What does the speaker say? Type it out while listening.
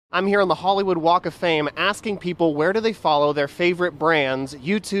I'm here on the Hollywood Walk of Fame asking people where do they follow their favorite brands,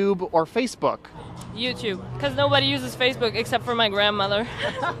 YouTube or Facebook? YouTube, because nobody uses Facebook except for my grandmother.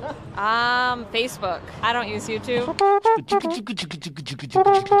 Facebook. I don't use YouTube.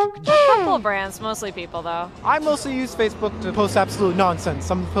 A couple of brands, mostly people though. I mostly use Facebook to post absolute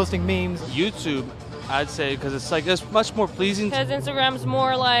nonsense. I'm posting memes. YouTube, I'd say, because it's much more pleasing. Because Instagram's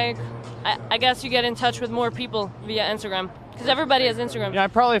more like, I guess you get in touch with more people via Instagram. Because everybody has Instagram. Yeah, I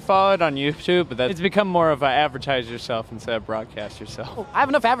probably follow it on YouTube, but it's become more of a advertise yourself instead of broadcast yourself. I have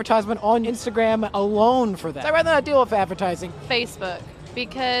enough advertisement on Instagram alone for that. I'd rather not deal with advertising. Facebook,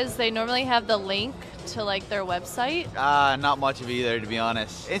 because they normally have the link to like their website. Not much of either, to be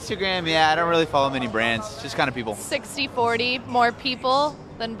honest. Instagram, yeah, I don't really follow many brands, just kind of people. 60-40, more people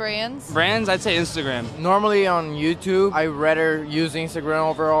than brands. Brands, I'd say Instagram. Normally on YouTube, I rather use Instagram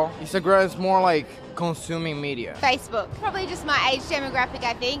overall. Instagram is more like consuming media. Facebook. Probably just my age demographic,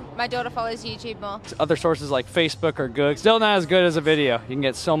 I think. My daughter follows YouTube more. Other sources like Facebook are good. Still not as good as a video. You can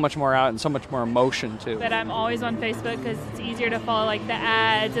get so much more out and so much more emotion too. But I'm always on Facebook because it's easier to follow like the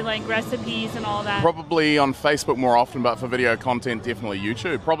ads and like recipes and all that. Probably on Facebook more often, but for video content, definitely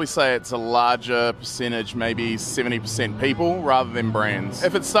YouTube. Probably say it's a larger percentage, maybe 70% people rather than brands.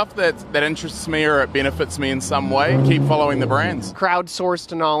 If it's stuff that interests me or it benefits me in some way, keep following the brands.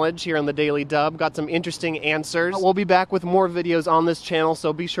 Crowdsourced knowledge here on the Daily Dub. Got some interesting answers. We'll be back with more videos on this channel,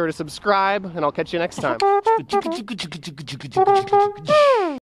 so be sure to subscribe, and I'll catch you next time.